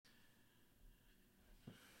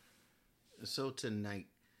So tonight,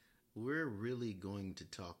 we're really going to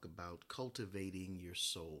talk about cultivating your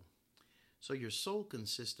soul. So, your soul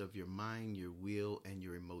consists of your mind, your will, and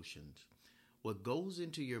your emotions. What goes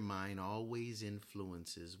into your mind always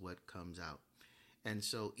influences what comes out. And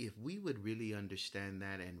so, if we would really understand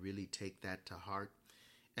that and really take that to heart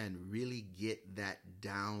and really get that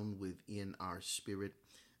down within our spirit,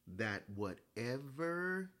 that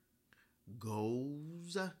whatever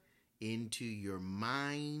goes into your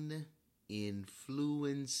mind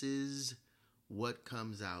influences what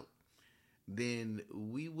comes out, then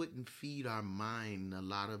we wouldn't feed our mind a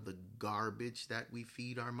lot of the garbage that we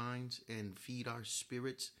feed our minds and feed our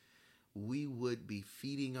spirits. We would be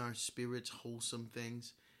feeding our spirits wholesome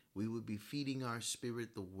things. We would be feeding our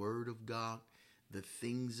spirit the word of God, the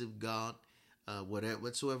things of God,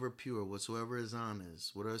 whatsoever pure, whatsoever is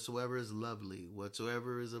honest, whatsoever is lovely,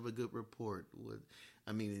 whatsoever is of a good report.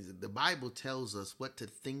 The Bible tells us what to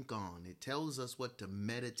think on. It tells us what to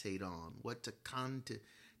meditate on, what to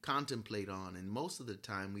contemplate on. And most of the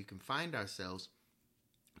time we can find ourselves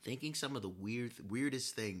thinking some of the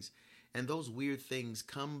weirdest things. And those weird things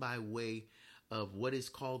come by way of what is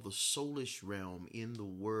called the soulish realm in the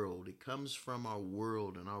world. It comes from our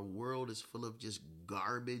world, and our world is full of just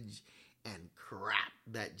garbage and crap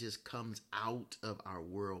that just comes out of our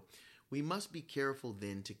world. We must be careful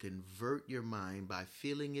then to convert your mind by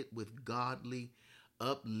filling it with godly,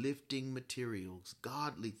 uplifting materials,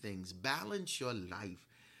 godly things. Balance your life.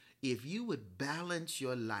 If you would balance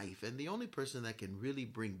your life, and the only person that can really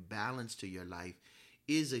bring balance to your life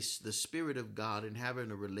is the Spirit of God and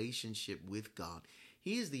having a relationship with God.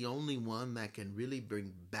 He is the only one that can really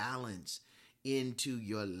bring balance into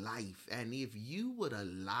your life. And if you would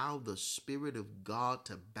allow the Spirit of God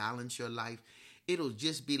to balance your life, it'll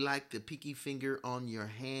just be like the pinky finger on your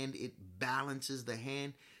hand. It balances the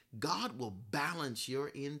hand. God will balance your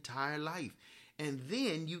entire life. And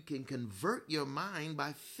then you can convert your mind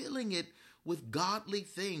by filling it with godly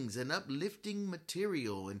things and uplifting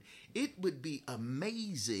material. And it would be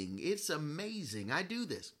amazing. It's amazing. I do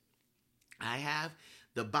this. I have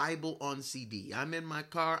the Bible on CD. I'm in my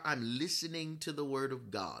car. I'm listening to the Word of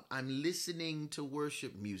God. I'm listening to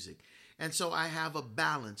worship music. And so I have a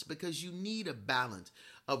balance, because you need a balance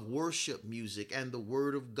of worship music and the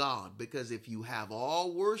Word of God. Because if you have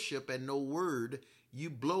all worship and no word,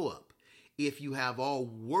 you blow up. If you have all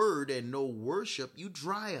word and no worship, you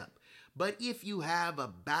dry up. But if you have a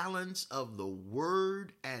balance of the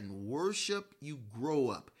word and worship, you grow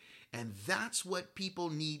up. And that's what people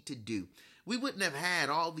need to do. We wouldn't have had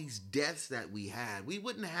all these deaths that we had. We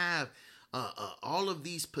wouldn't have all of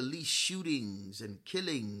these police shootings and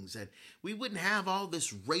killings, and we wouldn't have all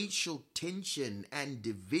this racial tension and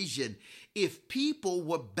division if people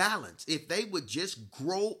were balanced, if they would just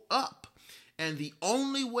grow up. And the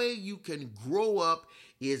only way you can grow up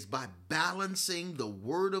is by balancing the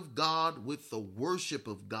Word of God with the worship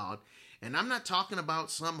of God. And I'm not talking about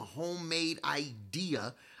some homemade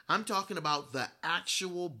idea. I'm talking about the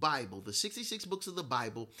actual Bible, the 66 books of the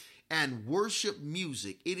Bible, and worship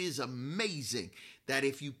music. It is amazing that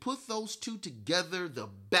if you put those two together, the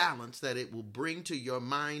balance that it will bring to your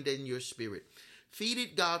mind and your spirit. Feed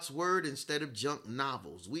it God's Word instead of junk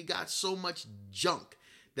novels. We got so much junk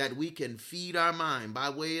that we can feed our mind by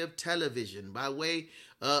way of television, by way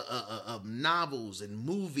of novels and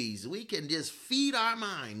movies. We can just feed our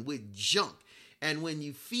mind with junk. And when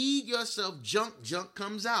you feed yourself junk, junk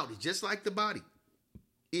comes out. It's just like the body.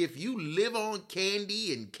 If you live on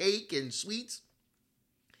candy and cake and sweets,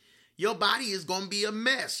 your body is going to be a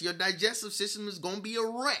mess. Your digestive system is going to be a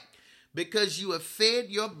wreck because you have fed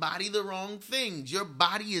your body the wrong things. Your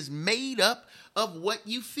body is made up of what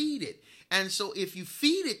you feed it. And so if you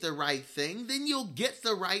feed it the right thing, then you'll get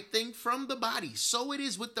the right thing from the body. So it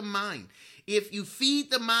is with the mind. If you feed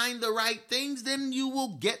the mind the right things, then you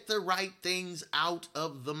will get the right things out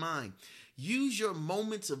of the mind. Use your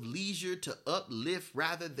moments of leisure to uplift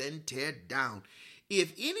rather than tear down.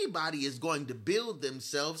 If anybody is going to build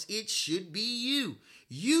themselves, it should be you.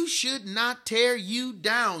 You should not tear you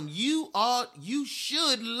down. You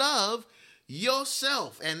should love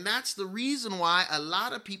yourself. And that's the reason why a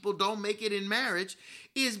lot of people don't make it in marriage,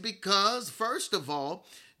 is because, first of all,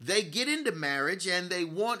 they get into marriage and they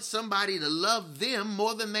want somebody to love them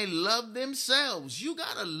more than they love themselves. You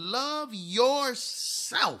got to love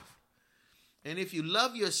yourself. And if you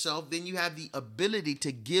love yourself, then you have the ability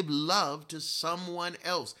to give love to someone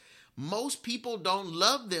else. Most people don't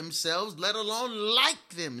love themselves, let alone like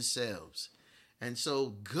themselves. And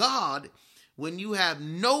so God, when you have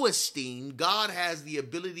no esteem, God has the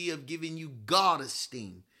ability of giving you God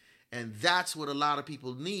esteem. And that's what a lot of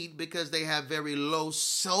people need, because they have very low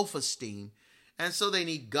self-esteem. And so they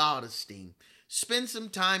need God esteem. Spend some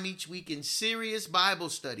time each week in serious Bible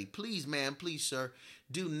study. Please, ma'am, please, sir,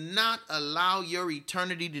 do not allow your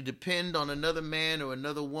eternity to depend on another man or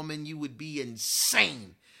another woman. You would be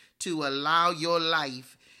insane to allow your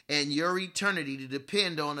life and your eternity to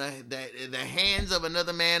depend on the hands of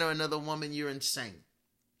another man or another woman. You're insane.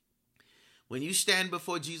 When you stand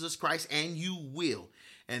before Jesus Christ, and you will,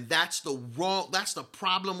 and that's the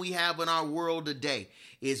problem we have in our world today,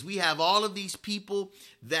 is we have all of these people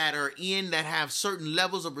that have certain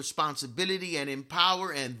levels of responsibility and in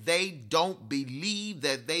power, and they don't believe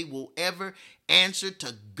that they will ever answer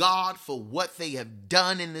to God for what they have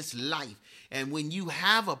done in this life. And when you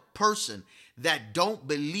have a person that don't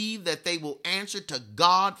believe that they will answer to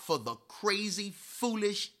God for the crazy,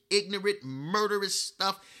 foolish, ignorant, murderous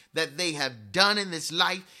stuff that they have done in this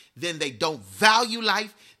life, then they don't value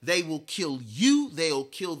life. They will kill you. They'll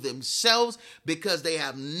kill themselves, because they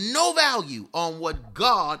have no value on what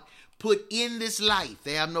God put in this life.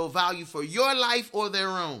 They have no value for your life or their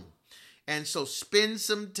own. And so spend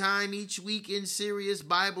some time each week in serious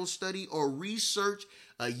Bible study, or research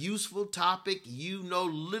a useful topic you know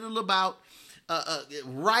little about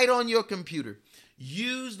right on your computer.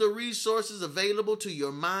 Use the resources available to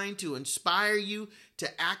your mind to inspire you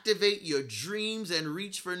to activate your dreams and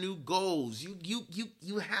reach for new goals.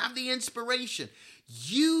 You have the inspiration.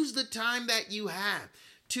 Use the time that you have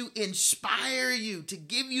to inspire you, to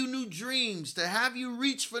give you new dreams, to have you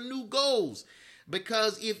reach for new goals.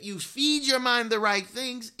 Because if you feed your mind the right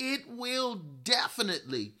things, it will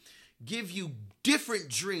definitely give you different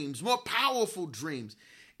dreams, more powerful dreams.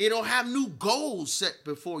 It'll have new goals set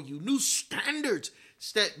before you, new standards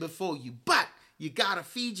set before you. But you got to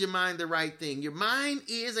feed your mind the right thing. Your mind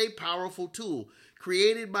is a powerful tool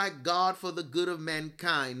created by God for the good of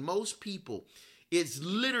mankind. Most people, it's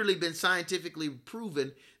literally been scientifically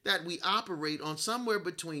proven that we operate on somewhere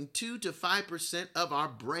between 2 to 5% of our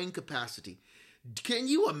brain capacity. Can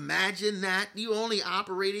you imagine that? You only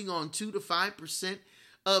operating on 2 to 5%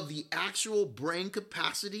 of the actual brain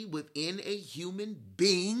capacity within a human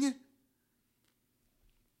being?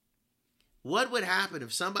 What would happen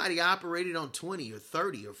if somebody operated on 20 or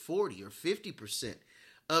 30 or 40 or 50%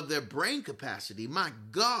 of their brain capacity? My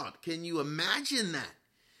God, can you imagine that?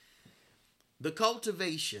 The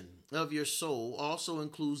cultivation of your soul also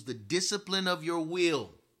includes the discipline of your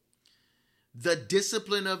will. The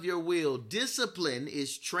discipline of your will. Discipline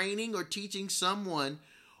is training or teaching someone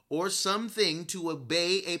or something to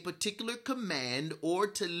obey a particular command or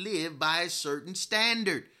to live by a certain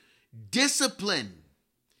standard. Discipline.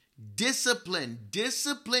 Discipline.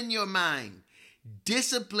 Discipline your mind.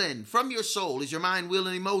 Discipline from your soul is your mind, will,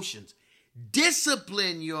 and emotions.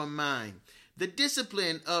 Discipline your mind. The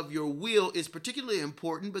discipline of your will is particularly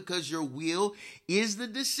important because your will is the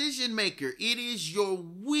decision maker. It is your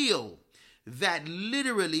will that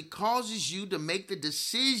literally causes you to make the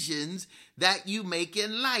decisions that you make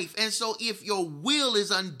in life. And so if your will is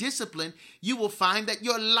undisciplined, you will find that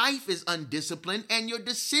your life is undisciplined and your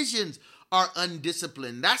decisions are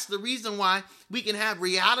undisciplined. That's the reason why we can have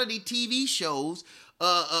reality TV shows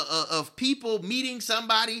of people meeting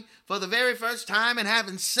somebody for the very first time and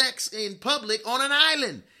having sex in public on an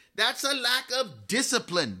island. That's a lack of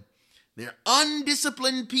discipline. They're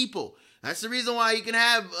undisciplined people. That's the reason why you can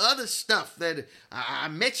have other stuff that I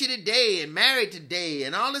met you today and married today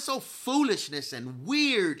and all this old foolishness and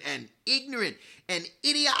weird and ignorant and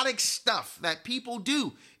idiotic stuff that people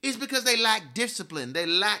do is because they lack discipline. They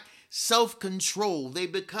lack self-control. They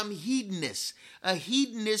become hedonists. A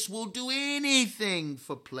hedonist will do anything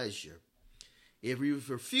for pleasure. If you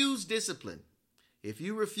refuse discipline, if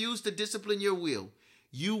you refuse to discipline your will,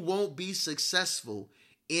 you won't be successful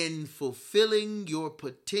in fulfilling your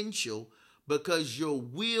potential because your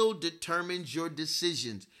will determines your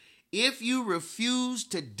decisions. If you refuse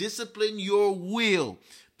to discipline your will,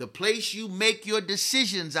 the place you make your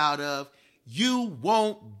decisions out of, you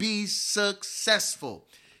won't be successful.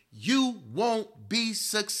 You won't be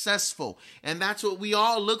successful. And that's what we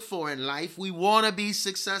all look for in life. We want to be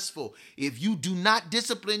successful. If you do not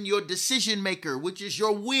discipline your decision maker, which is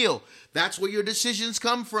your will, that's where your decisions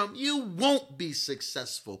come from, you won't be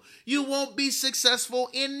successful. You won't be successful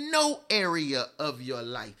in no area of your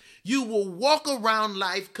life. You will walk around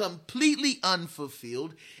life completely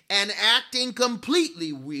unfulfilled and acting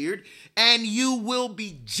completely weird, and you will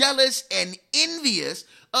be jealous and envious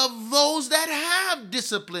of those that have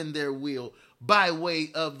disciplined their will by way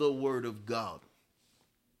of the Word of God.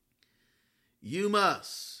 You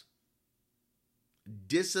must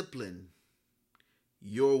discipline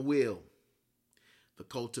your will. The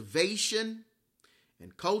cultivation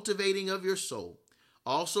and cultivating of your soul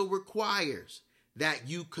also requires that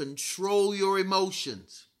you control your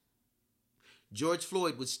emotions. George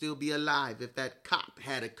Floyd would still be alive if that cop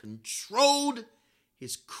had controlled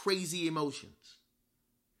his crazy emotions.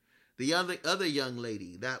 The other young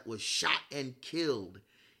lady that was shot and killed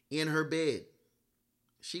in her bed,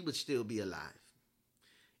 she would still be alive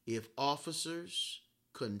if officers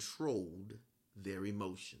controlled their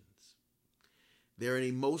emotions. They're an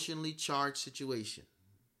emotionally charged situation.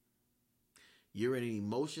 You're in an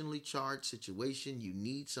emotionally charged situation. You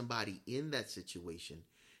need somebody in that situation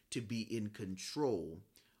to be in control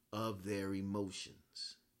of their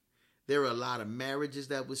emotions. There are a lot of marriages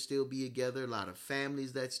that would still be together, a lot of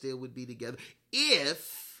families that still would be together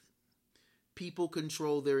if people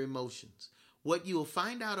control their emotions. What you'll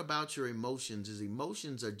find out about your emotions is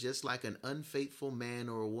emotions are just like an unfaithful man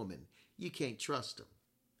or a woman. You can't trust them.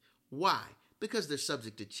 Why? Because they're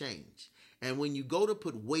subject to change. And when you go to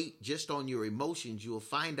put weight just on your emotions, you'll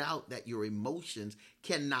find out that your emotions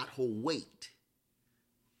cannot hold weight.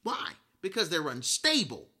 Why? Because they're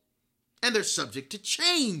unstable and they're subject to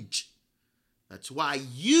change. That's why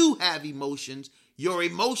you have emotions. Your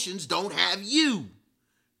emotions don't have you.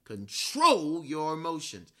 Control your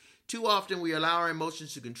emotions. Too often we allow our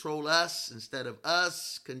emotions to control us instead of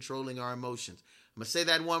us controlling our emotions. I'm going to say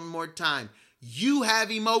that one more time. You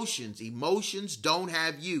have emotions. Emotions don't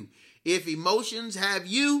have you. If emotions have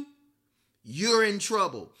you, you're in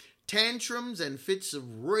trouble. Tantrums and fits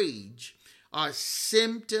of rage are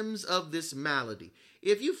symptoms of this malady.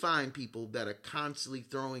 If you find people that are constantly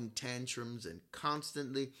throwing tantrums and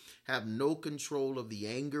constantly have no control of the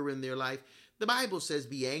anger in their life, the Bible says,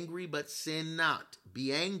 be angry, but sin not.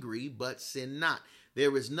 Be angry, but sin not.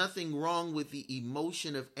 There is nothing wrong with the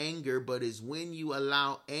emotion of anger, but is when you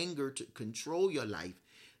allow anger to control your life,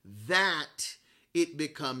 that it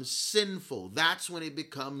becomes sinful. That's when it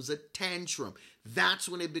becomes a tantrum. That's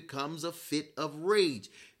when it becomes a fit of rage.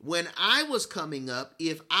 When I was coming up,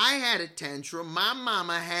 if I had a tantrum, my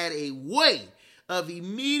mama had a way of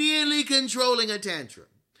immediately controlling a tantrum.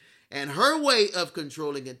 And her way of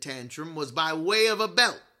controlling a tantrum was by way of a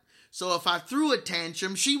belt. So if I threw a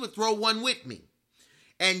tantrum, she would throw one with me.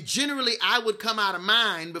 And generally, I would come out of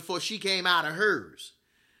mine before she came out of hers,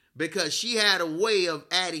 because she had a way of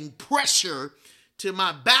adding pressure to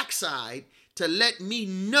my backside to let me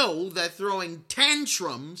know that throwing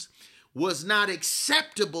tantrums was not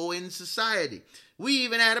acceptable in society. We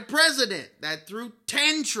even had a president that threw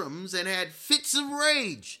tantrums and had fits of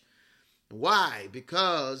rage. Why?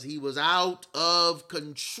 Because he was out of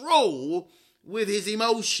control with his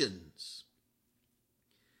emotions.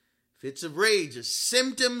 Fits of rage are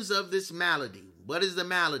symptoms of this malady. What is the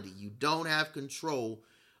malady? You don't have control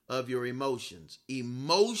of your emotions.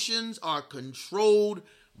 Emotions are controlled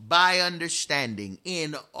by understanding.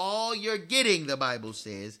 In all you're getting, the Bible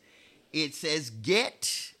says, it says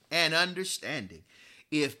get an understanding.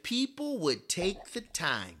 If people would take the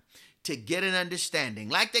time to get an understanding,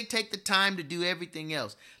 like they take the time to do everything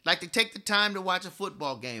else, like they take the time to watch a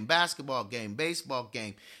football game, basketball game, baseball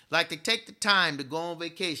game, like they take the time to go on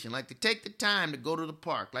vacation, like they take the time to go to the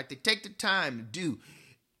park, like they take the time to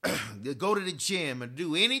go to the gym or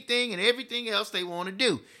do anything and everything else they want to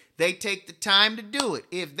do. They take the time to do it.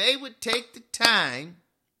 If they would take the time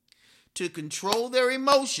to control their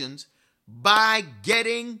emotions by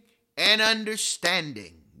getting an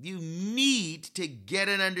understanding. You need to get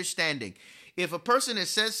an understanding. If a person has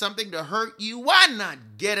said something to hurt you, why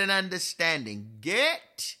not get an understanding?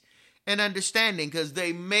 Get an understanding, because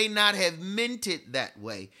they may not have meant it that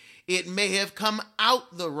way. It may have come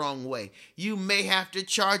out the wrong way. You may have to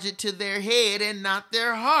charge it to their head and not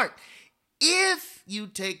their heart. If you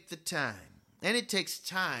take the time, and it takes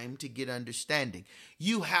time to get understanding,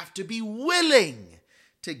 you have to be willing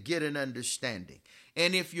to get an understanding.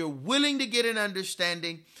 And if you're willing to get an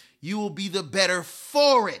understanding, you will be the better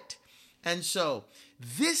for it. And so,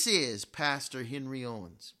 this is Pastor Henry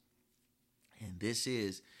Owens. And this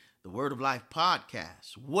is the Word of Life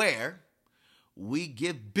podcast, where we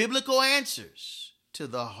give biblical answers to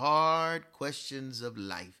the hard questions of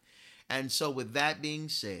life. And so, with that being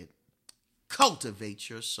said, cultivate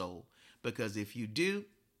your soul. Because if you do,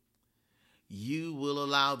 you will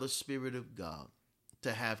allow the Spirit of God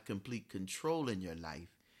to have complete control in your life,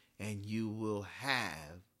 and you will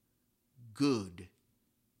have good,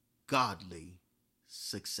 godly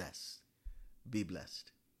success. Be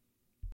blessed.